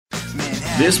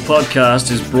This podcast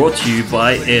is brought to you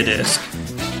by AirDesk,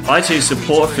 IT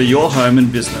support for your home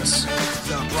and business.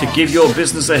 To give your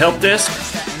business a help desk,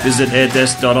 visit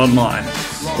airdesk.online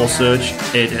or search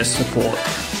AirDesk support.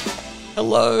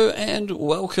 Hello and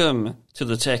welcome to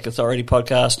the Tech Authority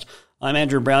Podcast. I'm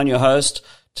Andrew Brown, your host.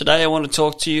 Today I want to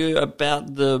talk to you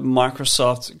about the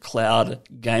Microsoft Cloud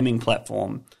gaming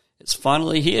platform. It's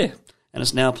finally here and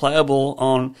it's now playable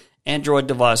on Android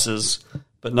devices,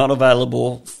 but not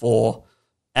available for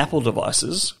Apple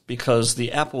devices because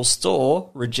the Apple Store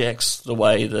rejects the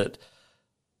way that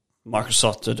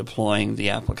Microsoft are deploying the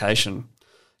application.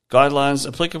 Guidelines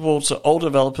applicable to all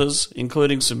developers,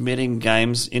 including submitting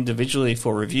games individually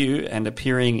for review and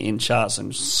appearing in charts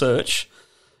and search,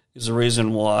 is the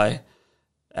reason why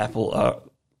Apple are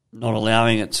not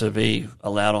allowing it to be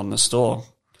allowed on the store.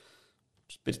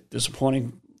 It's a bit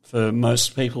disappointing for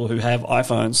most people who have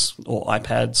iPhones or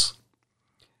iPads.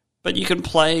 But you can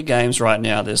play games right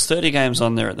now. There's 30 games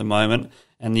on there at the moment,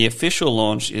 and the official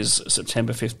launch is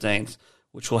September 15th,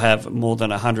 which will have more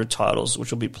than 100 titles,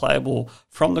 which will be playable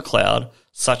from the cloud,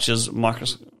 such as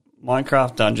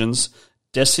Minecraft Dungeons,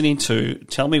 Destiny 2,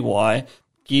 Tell Me Why,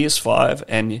 Gears 5,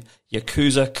 and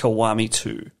Yakuza Kiwami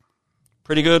 2.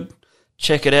 Pretty good.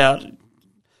 Check it out.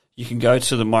 You can go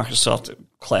to the Microsoft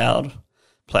Cloud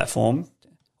platform.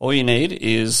 All you need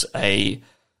is a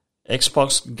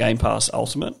Xbox Game Pass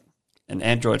Ultimate, an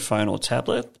Android phone or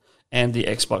tablet, and the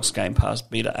Xbox Game Pass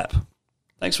Beta app.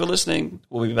 Thanks for listening.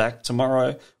 We'll be back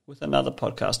tomorrow with another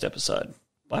podcast episode.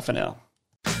 Bye for now.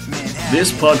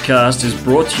 This podcast is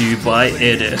brought to you by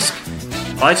AirDesk,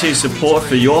 IT support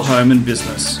for your home and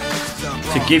business.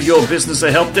 To give your business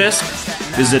a help desk,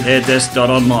 visit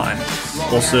airdesk.online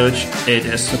or search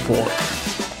AirDesk support.